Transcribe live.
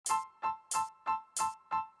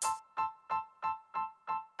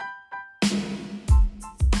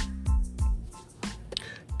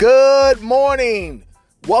Good morning.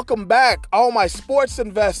 Welcome back, all my sports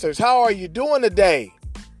investors. How are you doing today?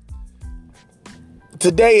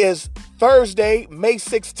 Today is Thursday, May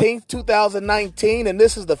 16th, 2019, and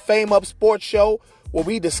this is the Fame Up Sports Show where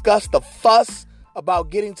we discuss the fuss about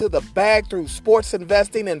getting to the bag through sports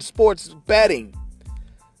investing and sports betting.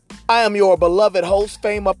 I am your beloved host,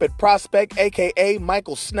 Fame Up at Prospect, a.k.a.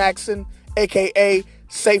 Michael Snackson, a.k.a.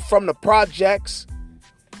 Safe from the Projects.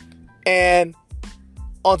 And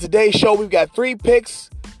on today's show, we've got 3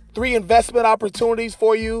 picks, 3 investment opportunities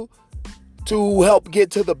for you to help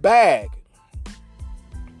get to the bag.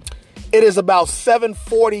 It is about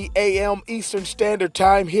 7:40 a.m. Eastern Standard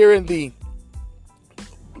Time here in the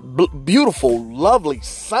beautiful, lovely,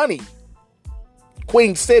 sunny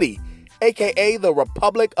Queen City, a.k.a. the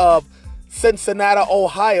Republic of Cincinnati,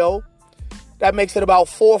 Ohio. That makes it about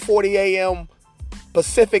 4:40 a.m.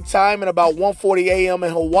 Pacific time and about 1:40 a.m.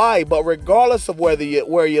 in Hawaii. But regardless of where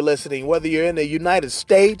you're listening, whether you're in the United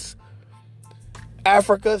States,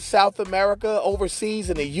 Africa, South America, overseas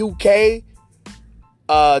in the UK,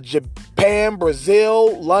 Japan,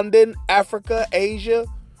 Brazil, London, Africa, Asia,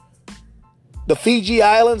 the Fiji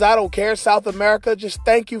Islands, I don't care, South America, just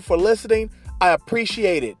thank you for listening. I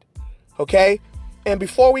appreciate it. Okay? And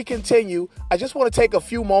before we continue, I just want to take a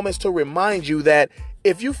few moments to remind you that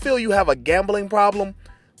if you feel you have a gambling problem,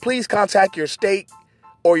 please contact your state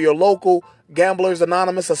or your local Gamblers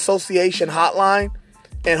Anonymous Association hotline,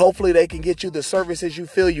 and hopefully they can get you the services you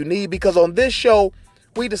feel you need, because on this show,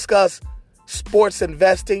 we discuss sports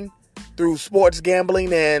investing through sports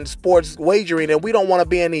gambling and sports wagering, and we don't want to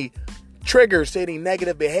be any triggers to any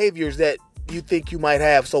negative behaviors that you think you might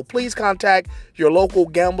have. So please contact your local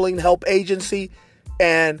gambling help agency,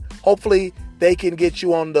 and hopefully they can get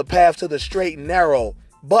you on the path to the straight and narrow.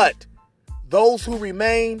 But those who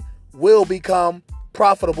remain will become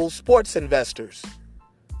profitable sports investors,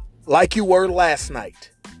 like you were last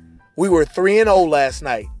night. We were 3-0 last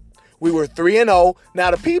night. We were 3-0.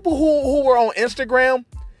 Now, the people who were on Instagram,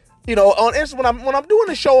 you know, on Instagram, when I'm doing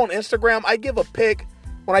the show on Instagram, I give a pick.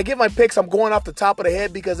 When I give my picks, I'm going off the top of the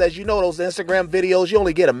head because, as you know, those Instagram videos, you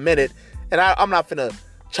only get a minute. And I'm not finna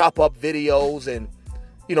chop up videos and,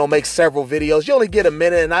 you know, make several videos. You only get a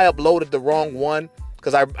minute, and I uploaded the wrong one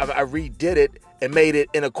because I redid it and made it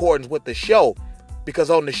in accordance with the show. Because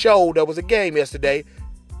on the show, there was a game yesterday,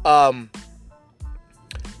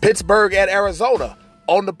 Pittsburgh at Arizona.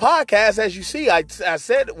 On the podcast, as you see, I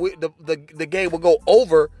said the game would go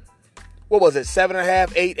over, what was it,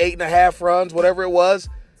 7.5, 8.5 runs, whatever it was.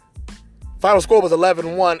 Final score was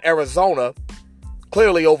 11-1, Arizona.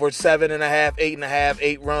 Clearly over 7.5, 8.5,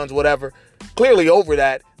 8 runs, whatever. Clearly over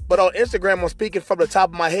that. But on Instagram, I'm speaking from the top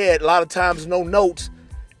of my head. A lot of times, no notes.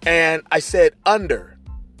 And I said under.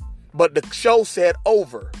 But the show said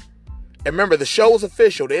over. And remember, the show is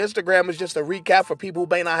official. The Instagram is just a recap for people who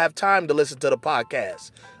may not have time to listen to the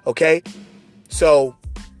podcast. Okay? So,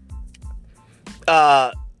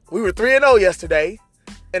 we were 3-0 yesterday.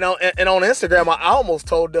 And on Instagram, I almost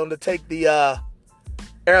told them to take the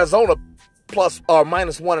Arizona plus or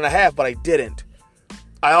minus 1.5, but I didn't.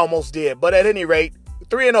 I almost did. But at any rate,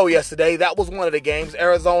 3-0 yesterday. That was one of the games.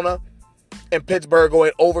 Arizona and Pittsburgh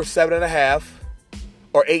going over 7.5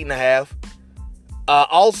 or 8.5.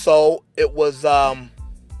 Also, it was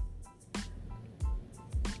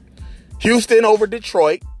Houston over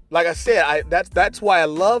Detroit. Like I said, that's why I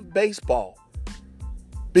love baseball.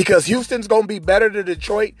 Because Houston's going to be better than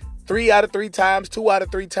Detroit 3 out of 3 times, 2 out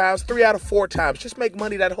of 3 times, 3 out of 4 times. Just make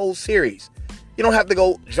money that whole series. You don't have to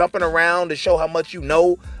go jumping around to show how much you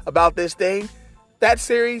know about this thing. That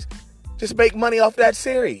series, just make money off that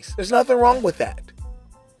series. There's nothing wrong with that.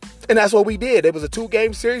 And that's what we did. It was a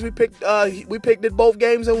 2-game series. We picked it both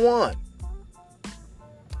games and won.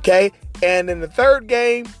 Okay? And then the third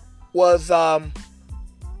game was the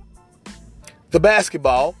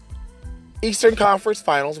basketball. Eastern Conference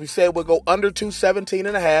Finals. We said we'd go under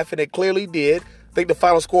 217.5, and it clearly did. I think the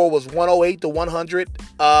final score was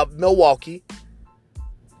 108-100 Milwaukee.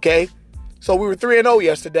 Okay? So we were 3-0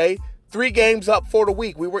 yesterday. 3 games up for the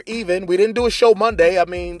week. We were even. We didn't do a show Monday. I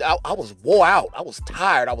mean, I was wore out. I was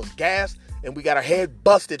tired. I was gassed. And we got our head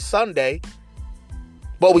busted Sunday.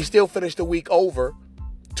 But we still finished the week over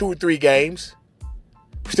 2 or 3 games.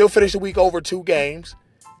 Still finished the week over 2 games.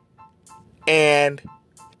 And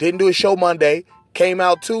didn't do a show Monday. Came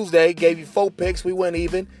out Tuesday. Gave you 4 picks. We went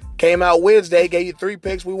even. Came out Wednesday. Gave you 3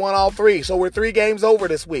 picks. We won all 3. So we're 3 games over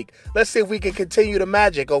this week. Let's see if we can continue the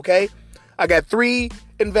magic, okay? I got 3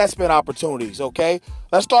 investment opportunities, okay?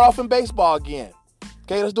 Let's start off in baseball again.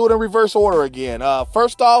 Okay, let's do it in reverse order again.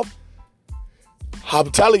 First off, I'm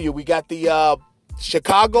telling you, we got the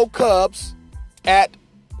Chicago Cubs at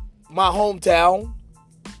my hometown,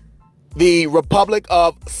 the Republic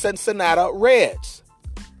of Cincinnati Reds.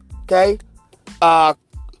 Okay?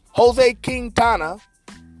 Jose Quintana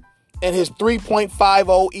and his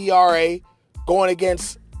 3.50 ERA going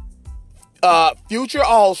against future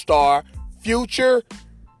All-Star, future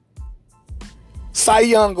Cy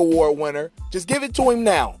Young Award winner. Just give it to him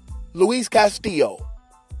now. Luis Castillo.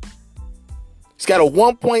 He's got a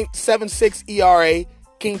 1.76 ERA.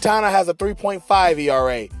 Quintana has a 3.5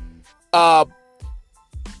 ERA.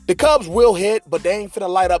 The Cubs will hit, but they ain't finna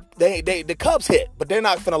light up. The Cubs hit, but they're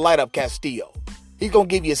not finna light up Castillo. He's gonna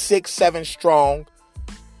give you 6-7 strong.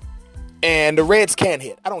 And the Reds can't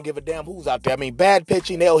hit. I don't give a damn who's out there. I mean, bad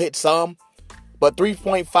pitching, they'll hit some. But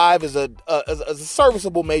 3.5 is a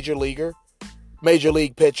serviceable major leaguer. Major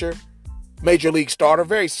league pitcher. Major league starter.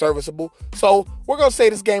 Very serviceable. So we're going to say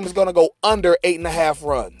this game is going to go under 8.5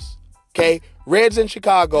 runs. Okay? Reds in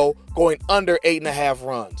Chicago going under 8.5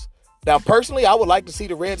 runs. Now, personally, I would like to see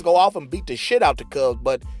the Reds go off and beat the shit out the Cubs.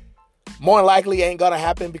 But more than likely ain't going to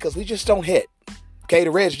happen because we just don't hit. Okay?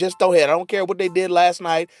 The Reds just don't hit. I don't care what they did last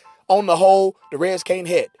night. On the whole, the Reds can't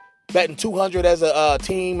hit. Betting 200 as a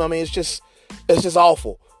team, I mean, it's just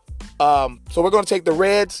awful. So we're going to take the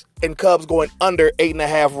Reds and Cubs going under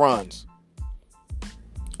 8.5 runs.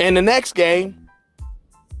 In the next game,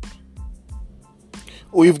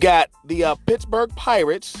 we've got the Pittsburgh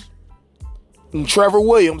Pirates and Trevor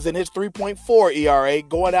Williams and his 3.4 ERA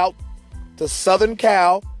going out to Southern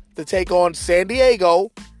Cal to take on San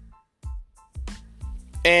Diego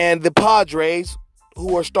and the Padres,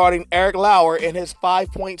 who are starting Eric Lauer in his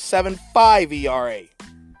 5.75 ERA.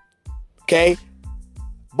 Okay?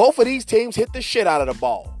 Both of these teams hit the shit out of the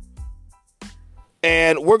ball.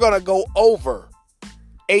 And we're going to go over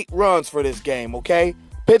 8 runs for this game, okay?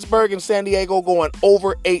 Pittsburgh and San Diego going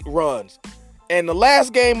over 8 runs. And the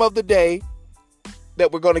last game of the day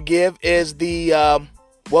that we're going to give is the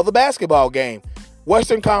basketball game.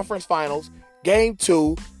 Western Conference Finals, Game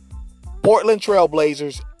 2, Portland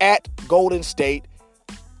Trailblazers at Golden State.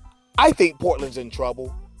 I think Portland's in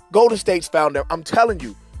trouble. Golden State's found their, I'm telling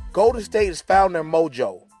you, Golden State has found their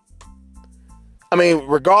mojo. I mean,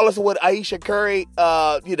 regardless of what Ayesha Curry,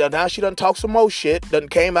 now she done talk some more shit. Done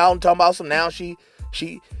came out and talking about some now she,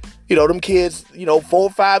 them kids, 4 or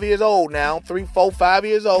 5 years old now, 3, 4, 5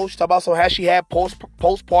 years old. She talking about how she had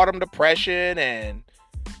postpartum depression and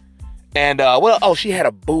she had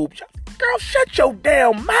a boob. Girl, shut your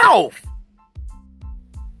damn mouth.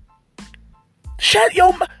 Shut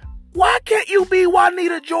your mouth. Why can't you be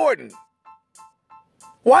Juanita Jordan?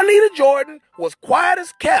 Juanita Jordan was quiet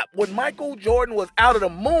as kept when Michael Jordan was out of the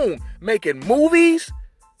moon making movies.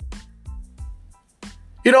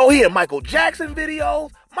 He had Michael Jackson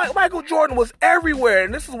videos. Michael Jordan was everywhere,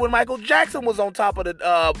 and this is when Michael Jackson was on top of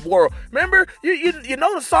the world. Remember, you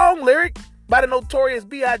know the song lyric by the Notorious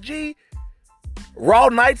B.I.G.? Raw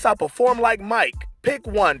nights I perform like Mike. Pick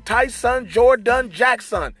one. Tyson, Jordan,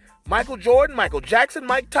 Jackson. Michael Jordan, Michael Jackson,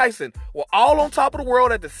 Mike Tyson were all on top of the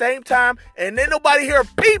world at the same time, and then nobody hear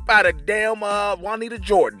a peep out of damn Juanita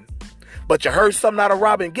Jordan. But you heard something out of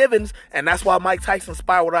Robin Givens, and that's why Mike Tyson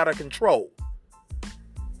spiraled out of control.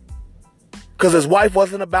 Because his wife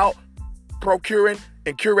wasn't about procuring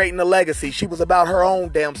and curating the legacy. She was about her own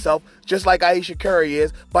damn self, just like Ayesha Curry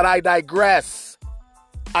is. But I digress.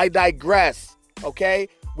 Okay?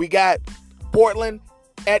 We got Portland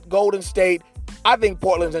at Golden State. I think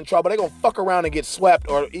Portland's in trouble. They're going to fuck around and get swept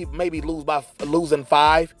or maybe lose by losing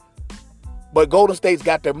 5. But Golden State's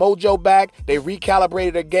got their mojo back. They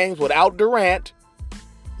recalibrated their games without Durant.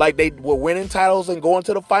 Like they were winning titles and going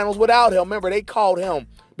to the finals without him. Remember, they called him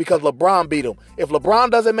because LeBron beat him. If LeBron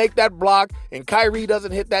doesn't make that block and Kyrie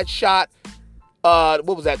doesn't hit that shot,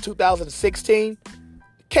 2016?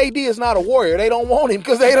 KD is not a Warrior. They don't want him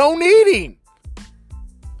because they don't need him.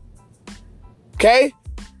 Okay?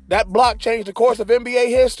 That block changed the course of NBA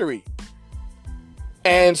history.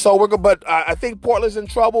 And so but I think Portland's in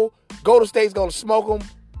trouble. Golden State's going to smoke them.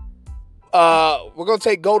 We're going to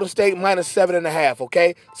take Golden State minus 7.5,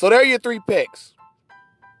 okay? So there are your 3 picks.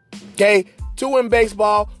 Okay? 2 in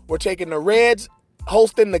baseball. We're taking the Reds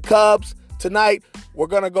hosting the Cubs. Tonight, we're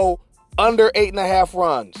going to go under 8.5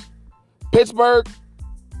 runs. Pittsburgh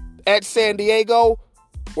at San Diego,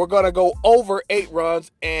 we're going to go over 8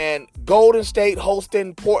 runs, and Golden State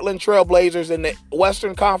hosting Portland Trailblazers in the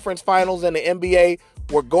Western Conference Finals in the NBA,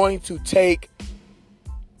 we're going to take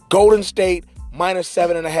Golden State minus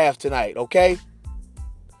 7.5 tonight, okay?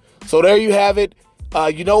 So there you have it.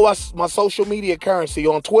 You know what my social media currency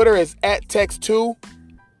on Twitter is at Tex2,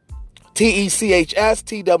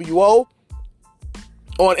 TECHSTWO.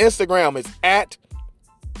 On Instagram is at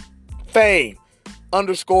Fame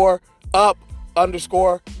underscore up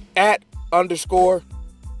underscore at underscore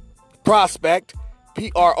prospect,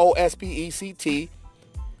 PROSPECT.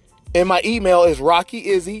 And my email is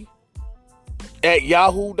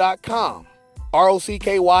rockyizzy@yahoo.com.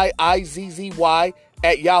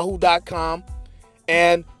 ROCKYIZZY@yahoo.com.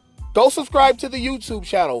 And go subscribe to the YouTube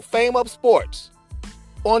channel, Fame Up Sports,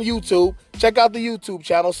 on YouTube. Check out the YouTube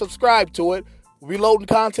channel. Subscribe to it. We'll be loading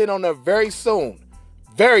content on there very soon.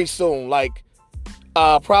 Very soon. Like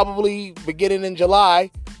probably beginning in July.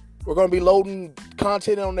 We're going to be loading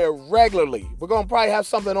content on there regularly. We're going to probably have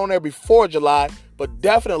something on there before July, but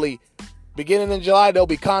definitely beginning in July, there'll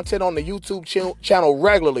be content on the YouTube channel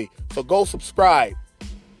regularly. So go subscribe.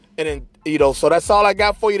 And then, so that's all I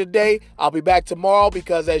got for you today. I'll be back tomorrow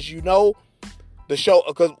because, as you know, the show,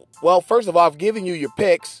 first of all, I've given you your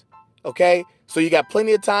picks, okay? So you got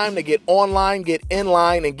plenty of time to get online, get in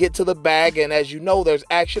line, and get to the bag. And as you know, there's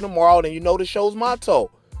action tomorrow, and you know the show's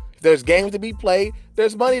motto. If there's games to be played,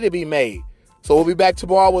 there's money to be made. So we'll be back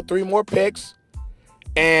tomorrow with 3 more picks.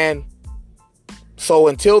 And so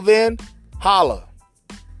until then, holla.